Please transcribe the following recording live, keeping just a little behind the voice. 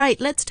Right,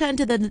 let's turn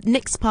to the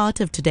next part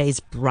of today's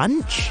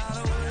brunch.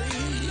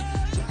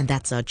 And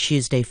that's our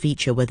Tuesday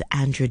feature with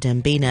Andrew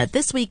Dembina.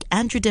 This week,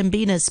 Andrew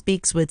Dembina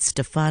speaks with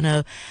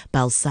Stefano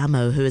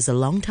Balsamo, who is a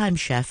longtime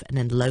chef and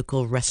a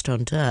local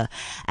restaurateur.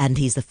 And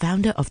he's the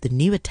founder of the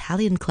new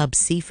Italian club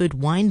Seafood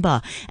Wine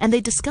Bar. And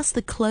they discuss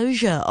the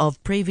closure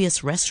of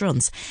previous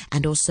restaurants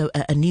and also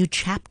a new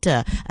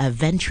chapter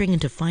venturing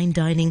into fine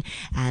dining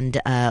and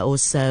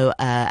also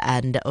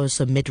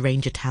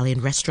mid-range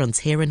Italian restaurants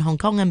here in Hong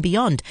Kong and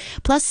beyond.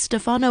 Plus,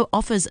 Stefano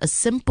offers a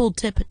simple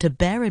tip to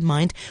bear in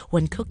mind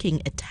when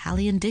cooking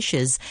Italian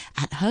dishes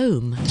at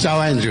home. Ciao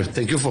Andrew,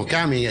 thank you for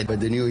coming at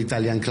the new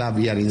Italian club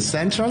here in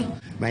Central.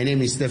 My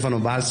name is Stefano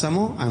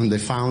Balsamo. I'm the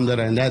founder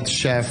and head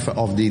chef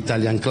of the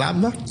Italian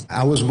club.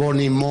 I was born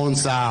in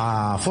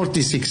Monza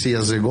 46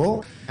 years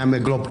ago. I'm a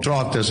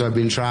globetrotter, so I've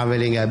been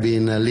traveling. I've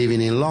been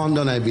living in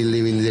London. I've been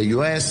living in the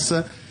US.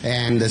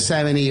 And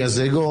 7 years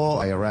ago,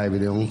 I arrived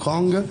in Hong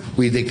Kong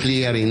with a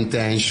clear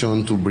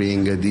intention to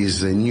bring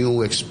this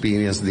new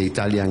experience, the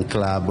Italian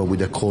club,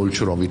 with a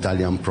culture of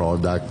Italian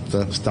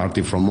product,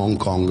 starting from Hong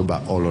Kong,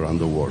 but all around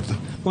the world.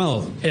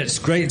 Well, it's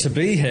great to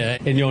be here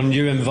in your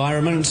new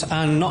environment,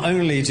 and not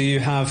only do you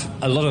have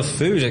a lot of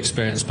food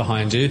experience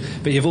behind you,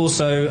 but you've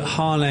also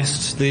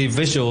harnessed the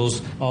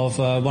visuals of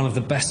one of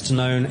the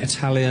best-known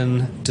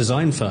Italian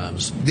design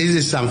firms. This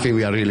is something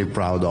we are really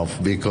proud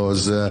of,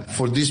 because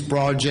for this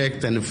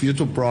project and the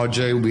future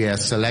project, we have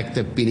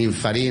selected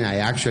Pininfarina.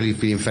 Actually,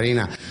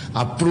 Pininfarina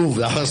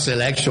approved our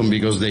selection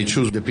because they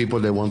choose the people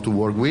they want to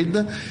work with.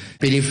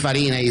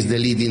 Pininfarina is the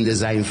leading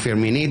design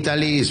firm in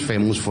Italy. It's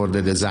famous for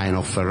the design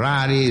of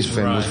Ferrari. It's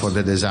famous for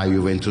the design of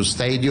Juventus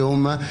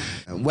Stadium.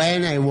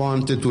 When I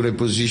wanted to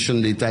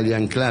reposition the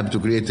Italian club to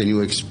create a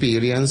new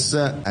experience,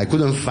 I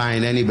couldn't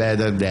find any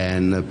better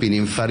than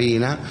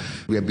Pininfarina.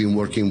 We have been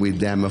working with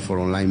them for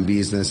online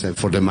business and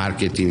for the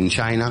market in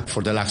China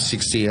for the last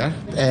 6 years.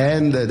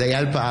 And they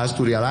help us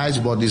to realize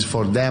what is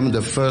for them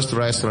the first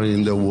restaurant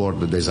in the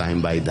world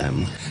designed by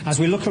them. As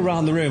we look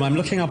around the room, I'm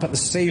looking up at the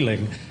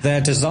ceiling.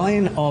 Their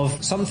design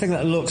of something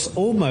that looks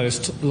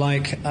almost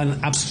like an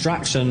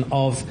abstraction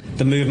of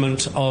the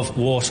movement of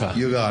water.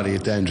 You got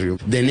it, Andrew.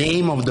 The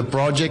name of the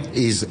project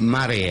is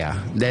Marea,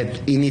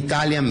 that in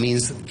Italian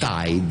means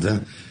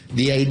tide.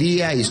 The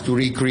idea is to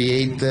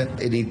recreate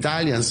an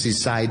Italian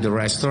seaside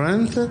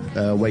restaurant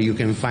where you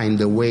can find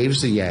the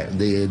waves. Yeah,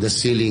 the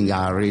ceiling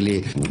are really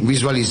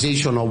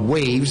visualization of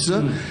waves,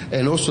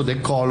 and also the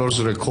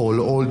colors recall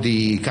all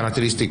the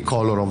characteristic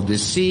color of the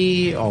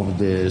sea, of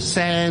the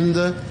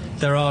sand.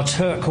 There are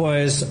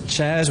turquoise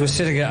chairs. We're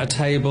sitting at a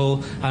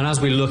table, and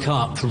as we look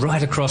up,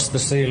 right across the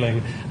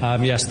ceiling,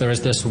 yes, there is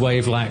this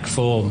wave-like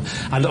form.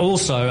 And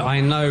also,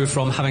 I know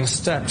from having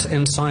stepped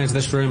inside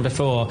this room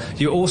before,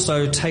 you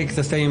also take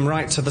the theme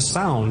right to the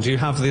sound. You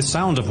have the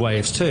sound of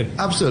waves, too.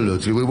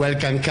 Absolutely. We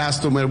welcome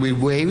customers with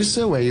waves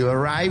when you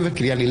arrive.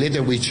 Clearly,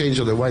 later we change,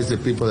 otherwise the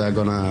people are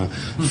going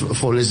to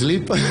fall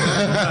asleep.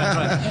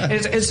 Right.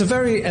 It's a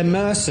very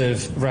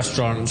immersive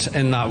restaurant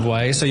in that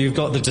way. So you've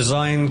got the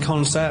design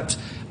concept,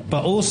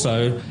 but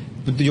also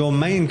your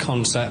main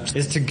concept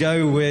is to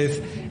go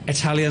with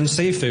Italian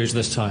seafood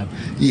this time.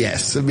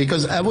 Yes,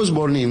 because I was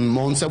born in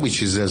Monza,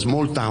 which is a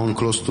small town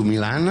close to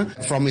Milan,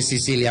 from a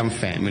Sicilian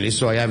family.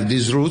 So I have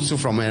these roots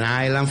from an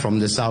island, from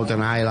the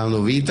southern island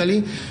of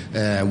Italy,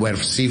 where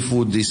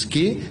seafood is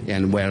key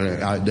and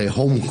where the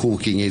home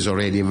cooking is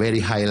already a very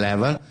high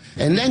level.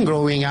 And then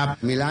growing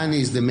up, Milan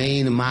is the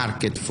main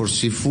market for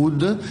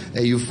seafood.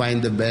 You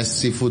find the best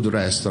seafood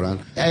restaurant.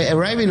 I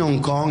arrived in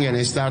Hong Kong and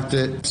I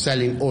started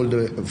selling all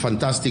the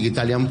fantastic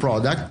Italian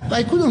product. But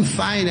I couldn't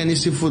find any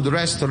seafood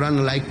restaurant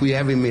like we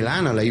have in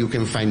Milan, like you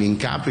can find in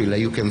Capri, like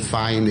you can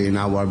find in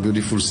our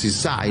beautiful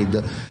seaside.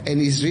 And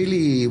it's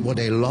really what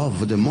I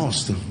love the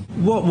most.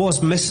 What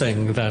was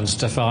missing then,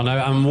 Stefano,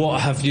 and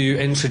what have you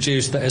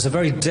introduced that is a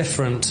very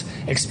different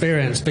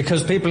experience?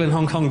 Because people in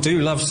Hong Kong do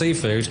love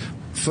seafood.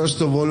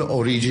 First of all,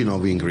 origin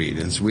of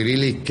ingredients. We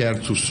really care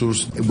to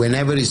source,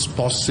 whenever it's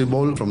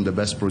possible, from the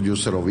best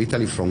producer of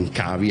Italy, from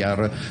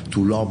caviar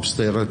to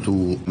lobster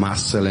to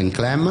mussel and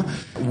clam.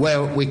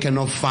 Where we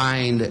cannot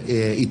find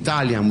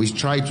Italian, we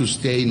try to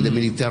stay in the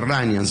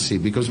Mediterranean Sea,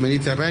 because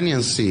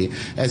Mediterranean Sea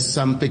has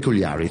some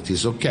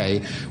peculiarities,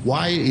 okay?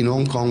 Why in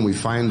Hong Kong we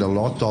find a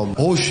lot of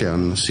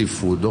ocean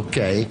seafood,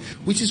 okay?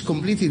 Which is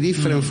completely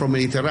different from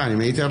Mediterranean.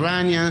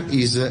 Mediterranean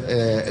is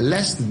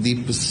less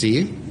deep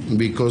sea,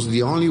 because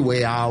the only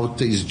way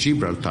out is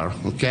Gibraltar,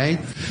 okay?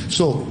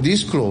 So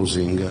this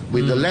closing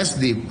with the less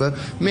deep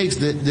makes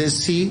the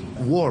sea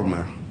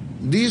warmer.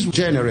 This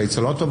generates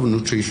a lot of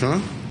nutrition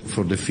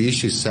for the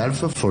fish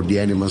itself, for the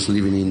animals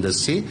living in the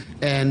sea,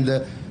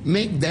 and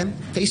make them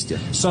tastier.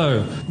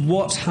 So,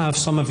 what have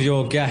some of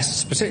your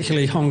guests,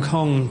 particularly Hong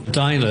Kong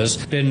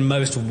diners, been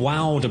most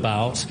wowed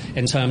about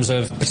in terms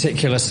of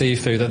particular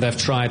seafood that they've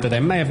tried that they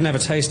may have never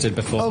tasted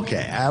before?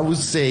 Okay, I would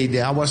say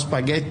our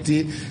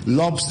spaghetti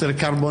lobster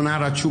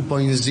carbonara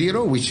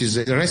 2.0, which is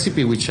a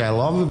recipe which I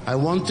love. I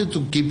wanted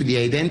to keep the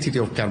identity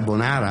of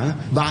carbonara,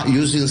 but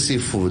using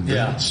seafood.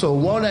 Yeah. So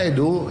what I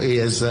do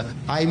is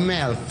I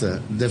melt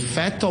the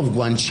fat of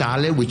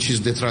guanciale, which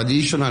is the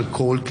traditional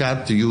cold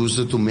cut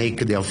used to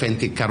make the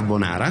authentic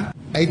carbonara.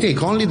 I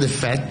take only the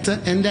fat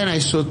and then I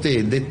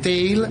saute the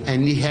tail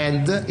and the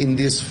head in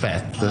this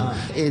fat.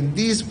 And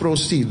this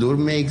procedure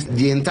makes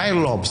the entire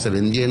lobster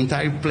and the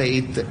entire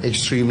plate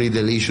extremely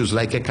delicious,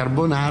 like a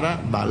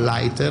carbonara, but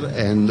lighter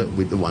and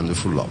with a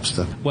wonderful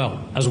lobster. Well,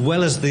 as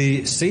well as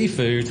the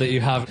seafood that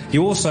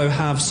you also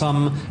have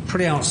some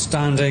pretty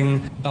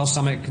outstanding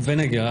balsamic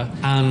vinegar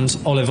and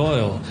olive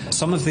oil.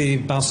 Some of the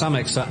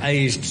balsamics are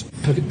aged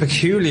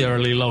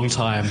peculiarly long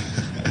time.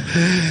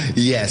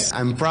 Yes,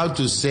 I'm proud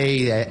to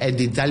say at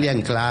the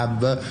Italian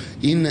Club,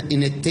 in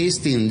a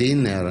tasting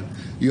dinner,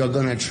 you are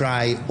going to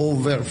try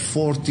over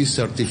 40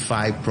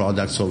 certified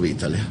products of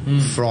Italy.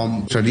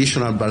 From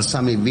traditional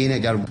balsamic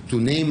vinegar, to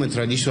name a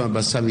traditional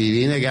balsamic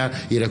vinegar,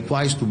 it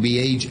requires to be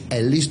aged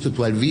at least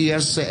 12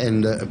 years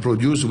and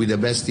produced with the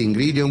best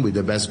ingredient, with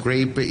the best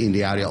grape in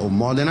the area of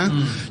Modena,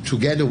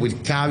 together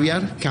with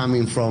caviar,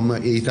 coming from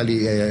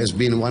Italy, has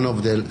been one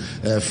of the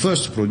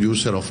first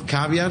producer of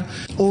caviar.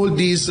 All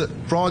these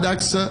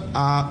products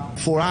are,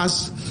 for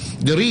us,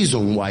 the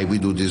reason why we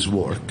do this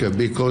work,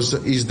 because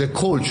it's the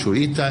culture.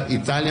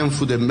 Italian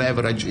food and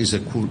beverage is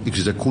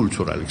a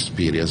cultural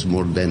experience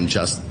more than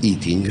just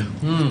eating.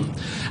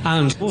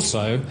 And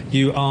also,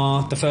 you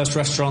are the first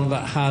restaurant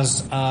that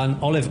has an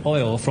olive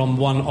oil from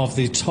one of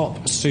the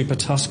top Super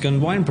Tuscan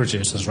wine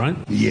producers, right?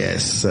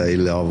 Yes, I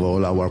love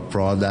all our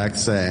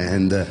products,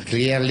 and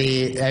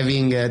clearly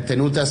having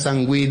Tenuta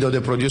San Guido,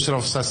 the producer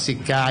of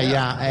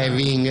Sassicaia,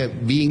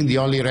 being the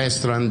only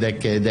restaurant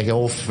that can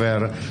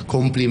offer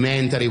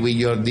complimentary with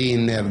your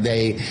dinner,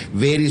 they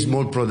very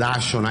small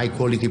production, high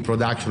quality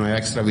production of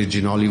extra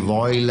virgin olive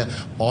oil,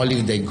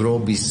 olive they grow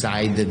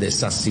beside the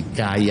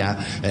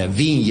Sassicaia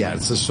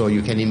vineyards. So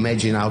you can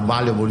imagine how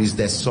valuable is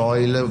the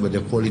soil, with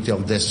the quality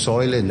of the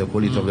soil and the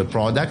quality of the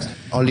products.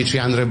 Only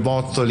 300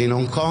 bottles in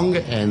Hong Kong,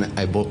 and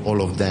I bought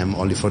all of them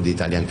only for the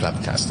Italian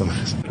Club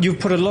customers. You've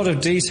put a lot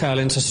of detail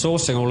into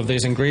sourcing all of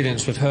these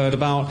ingredients. We've heard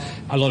about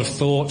a lot of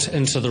thought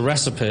into the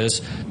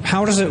recipes.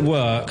 How does it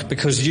work?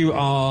 Because you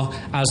are,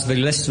 as the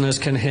listeners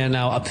can hear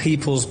now, a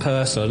people's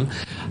person.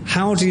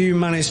 How do you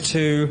manage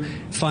to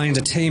find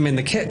a team in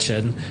the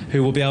kitchen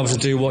who will be able to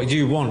do what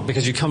you want?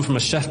 Because you come from a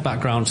chef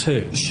background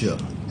too. Sure.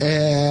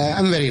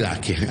 I'm very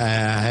lucky.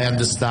 I have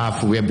the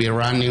staff. We have been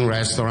running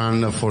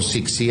restaurant for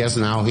 6 years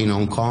now in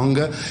Hong Kong,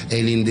 and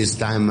in this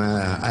time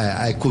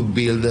I could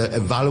build a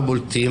valuable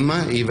team,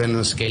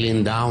 even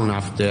scaling down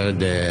after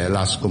the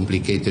last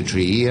complicated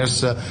 3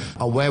 years.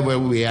 However,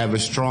 we have a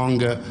strong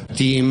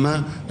team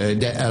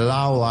that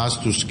allow us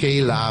to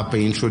scale up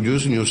and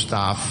introduce new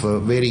staff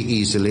very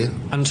easily.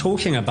 And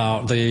talking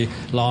about the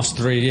last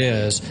 3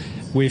 years,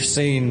 we've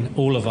seen,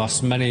 all of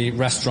us, many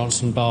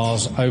restaurants and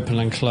bars open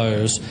and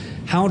close.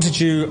 How did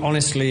you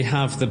honestly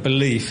have the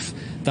belief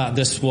that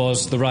this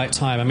was the right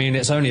time? I mean,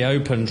 it's only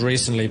opened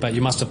recently, but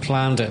you must have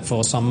planned it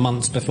for some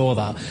months before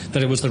that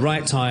it was the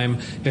right time,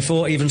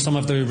 before even some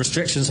of the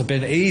restrictions have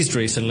been eased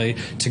recently,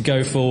 to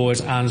go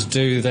forward and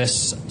do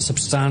this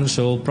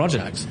substantial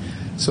project.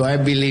 So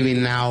I've been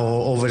living now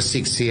over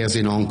 6 years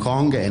in Hong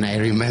Kong, and I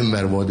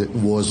remember what it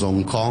was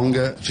Hong Kong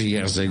 3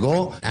 years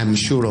ago. I'm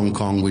sure Hong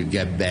Kong will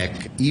get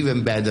back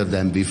even better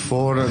than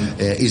before.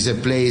 It's a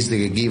place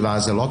that gives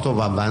us a lot of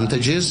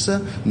advantages,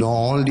 not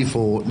only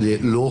for the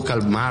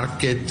local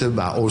market,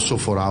 but also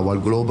for our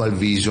global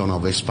vision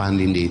of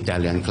expanding the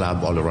Italian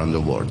Club all around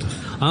the world.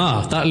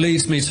 That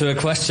leads me to a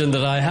question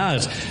that I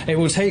had. It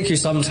will take you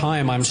some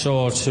time, I'm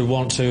sure, to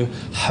want to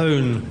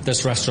hone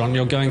this restaurant.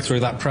 You're going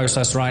through that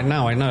process right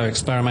now, I know,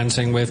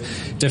 experimenting with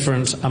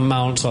different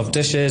amounts of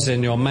dishes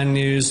in your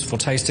menus, for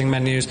tasting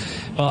menus.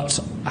 But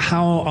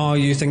how are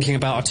you thinking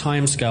about a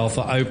timescale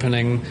for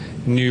opening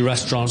new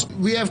restaurants?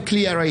 We have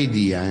clear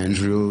idea,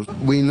 Andrew.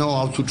 We know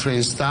how to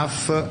train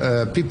staff.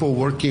 People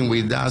working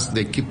with us,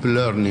 they keep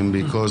learning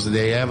because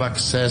they have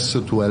access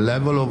to a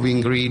level of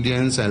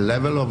ingredients, a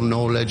level of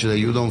knowledge that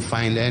you don't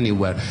find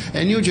anywhere.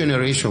 A new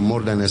generation,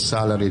 more than a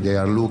salary, they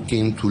are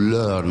looking to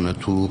learn,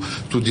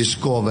 to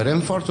discover.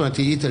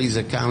 Unfortunately, Italy is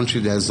a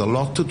country that has a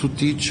lot to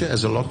teach,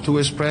 has a lot to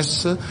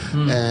express,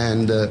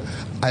 and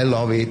I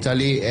love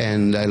Italy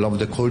and I love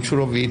the culture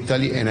of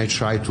Italy, and I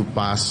try to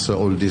pass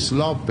all this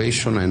love,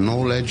 passion and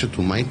knowledge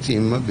to my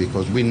team,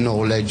 because with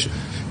knowledge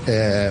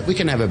we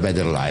can have a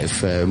better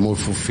life, more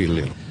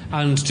fulfilling.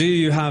 And do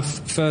you have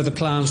further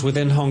plans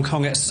within Hong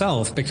Kong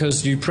itself?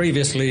 Because you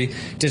previously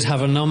did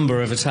have a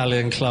number of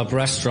Italian club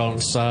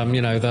restaurants,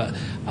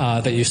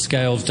 that you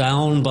scaled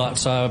down,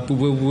 but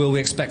will we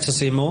expect to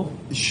see more?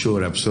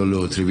 Sure,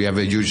 absolutely. We have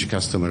a huge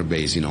customer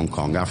base in Hong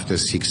Kong. After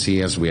 6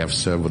 years, we have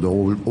served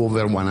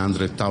over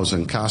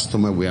 100,000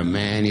 customers. We have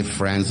many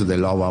friends that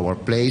love our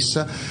place.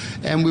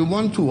 And we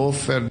want to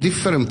offer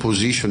different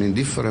positioning,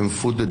 different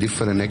food,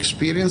 different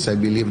experience. I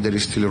believe there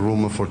is still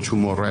room for 2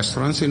 more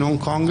restaurants in Hong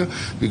Kong,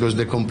 because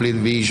the complete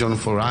vision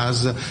for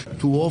us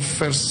to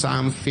offer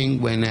something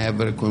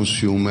whenever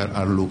consumers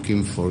are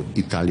looking for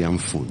Italian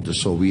food.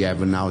 So we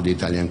have now the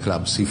Italian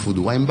Club Seafood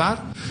Wine Bar.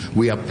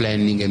 We are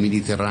planning a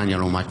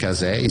Mediterranean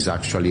omakase. It's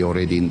actually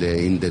already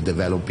in the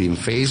developing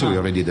phase. We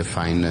already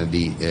defined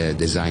the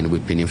design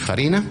with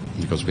Pininfarina,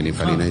 because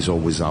Pininfarina is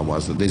always our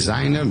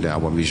designer.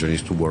 Our vision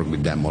is to work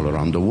with them all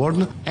around the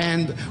world.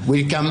 And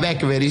we'll come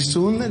back very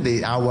soon.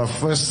 Our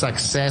first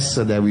success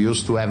that we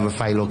used to have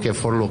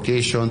 4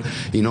 locations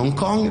in Hong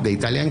Kong, the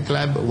Italian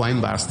Club,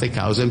 Wine Bar,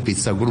 Steakhouse and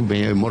Pizza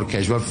Gourmet, more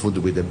casual food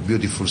with a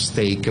beautiful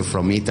steak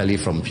from Italy,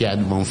 from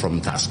Piedmont, from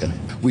Tuscany.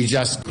 We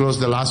just closed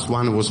the last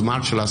one, it was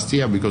March last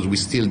year, because we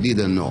still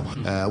didn't know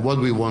what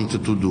we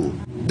wanted to do.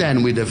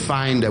 Then we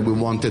defined that we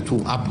wanted to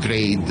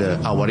upgrade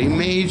our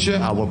image,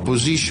 our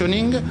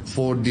positioning.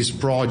 For this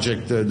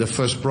project, the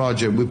first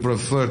project, we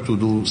prefer to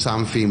do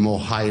something more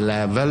high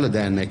level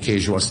than a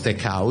casual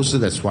steakhouse.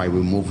 That's why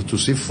we moved to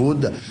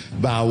seafood.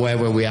 But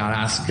however, we are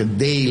asked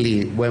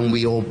daily when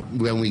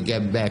we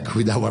get back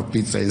with our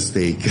pizza and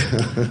steak.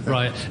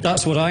 Right,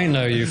 that's what I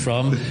know you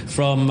from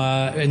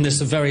in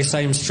this very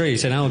same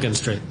street, in Elgin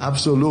Street.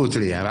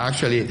 Absolutely.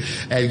 Actually,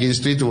 Elgin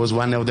Street was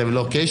one of the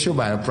locations,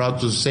 but I'm proud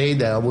to say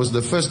that I was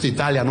the first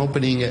Italian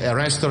opening a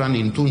restaurant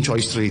in Tung Choi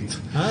Street.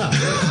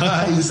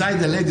 Inside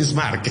the ladies'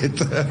 market.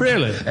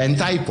 Really? And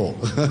Taipo.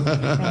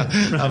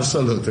 Right.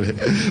 Absolutely.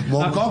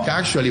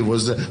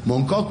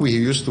 Mongkok we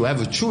used to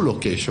have 2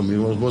 locations. It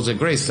was a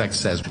great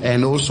success.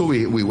 And also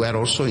we were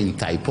also in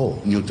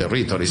Taipo, new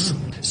territories.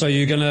 So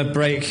you're going to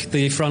break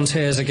the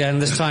frontiers again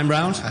this time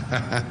round?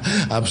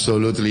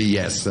 Absolutely,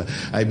 yes.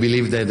 I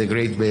believe that the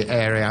Great Bay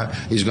Area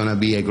is going to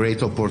be a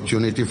great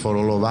opportunity for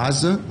all of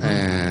us,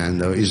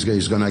 and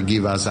is going to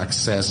give us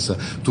access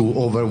to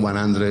over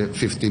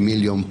 150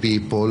 million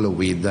people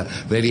with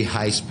very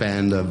high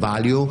spend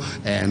value,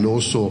 and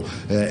also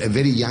a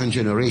very young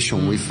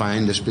generation. We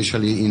find,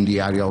 especially in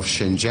the area of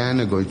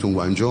Shenzhen, going to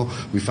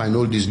Guangzhou, we find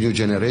all this new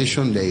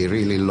generation, they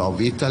really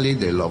love Italy,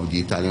 they love the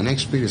Italian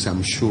experience.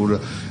 I'm sure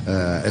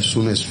as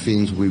soon as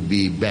things will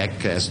be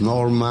back as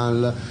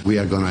normal, we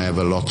are going to have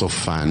a lot of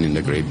fun in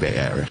the Great Bay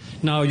Area.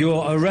 Now,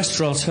 you're a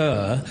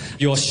restaurateur.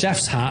 Your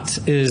chef's hat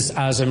is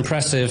as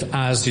impressive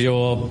as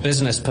your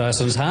business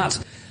person's hat.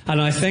 And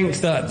I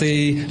think that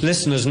the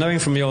listeners, knowing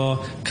from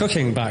your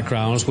cooking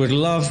backgrounds, would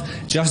love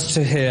just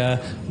to hear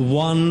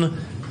one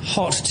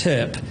hot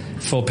tip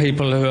for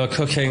people who are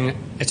cooking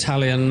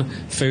Italian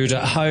food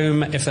at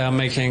home if they're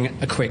making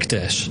a quick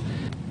dish.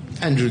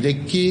 Andrew, the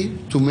key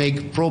to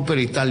make proper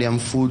Italian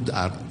food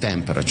are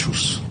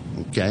temperatures,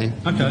 okay?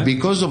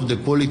 Because of the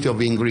quality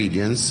of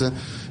ingredients,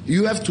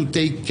 you have to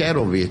take care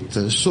of it.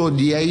 So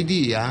the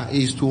idea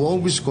is to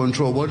always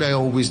control, what I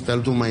always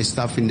tell to my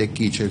staff in the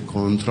kitchen,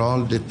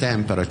 control the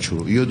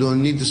temperature. You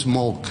don't need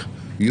smoke.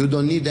 You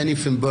don't need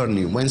anything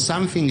burning. When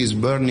something is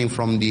burning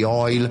from the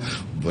oil,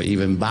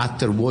 even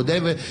butter,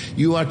 whatever,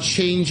 you are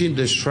changing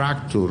the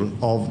structure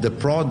of the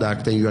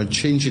product and you are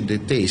changing the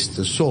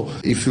taste. So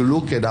if you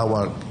look at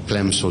our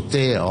clam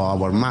sauté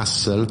or our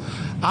mussel,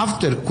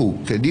 after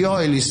cook, the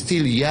oil is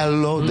still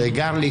yellow, the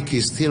garlic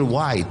is still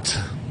white.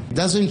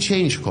 Doesn't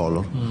change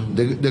color.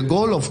 The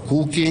goal of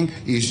cooking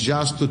is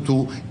just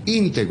to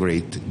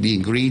integrate the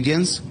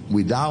ingredients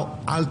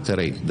without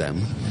altering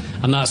them.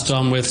 And that's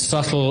done with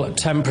subtle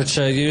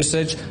temperature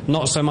usage,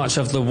 not so much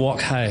of the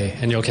wok hei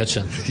in your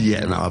kitchen.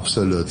 Yeah, no,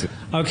 absolutely.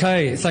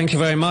 Okay, thank you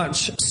very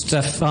much,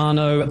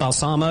 Stefano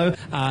Balsamo.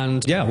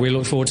 And yeah, we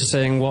look forward to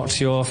seeing what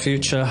your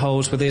future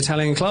holds with the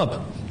Italian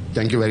Club.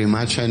 Thank you very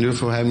much, Andrew,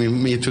 for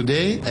having me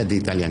today at the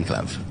Italian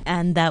Club.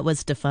 And that was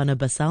Stefano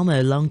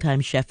Balsamo,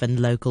 longtime chef and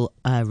local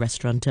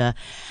restaurateur,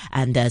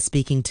 and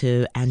speaking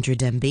to Andrew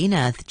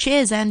Dembina.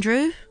 Cheers,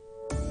 Andrew.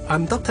 I'm Dr.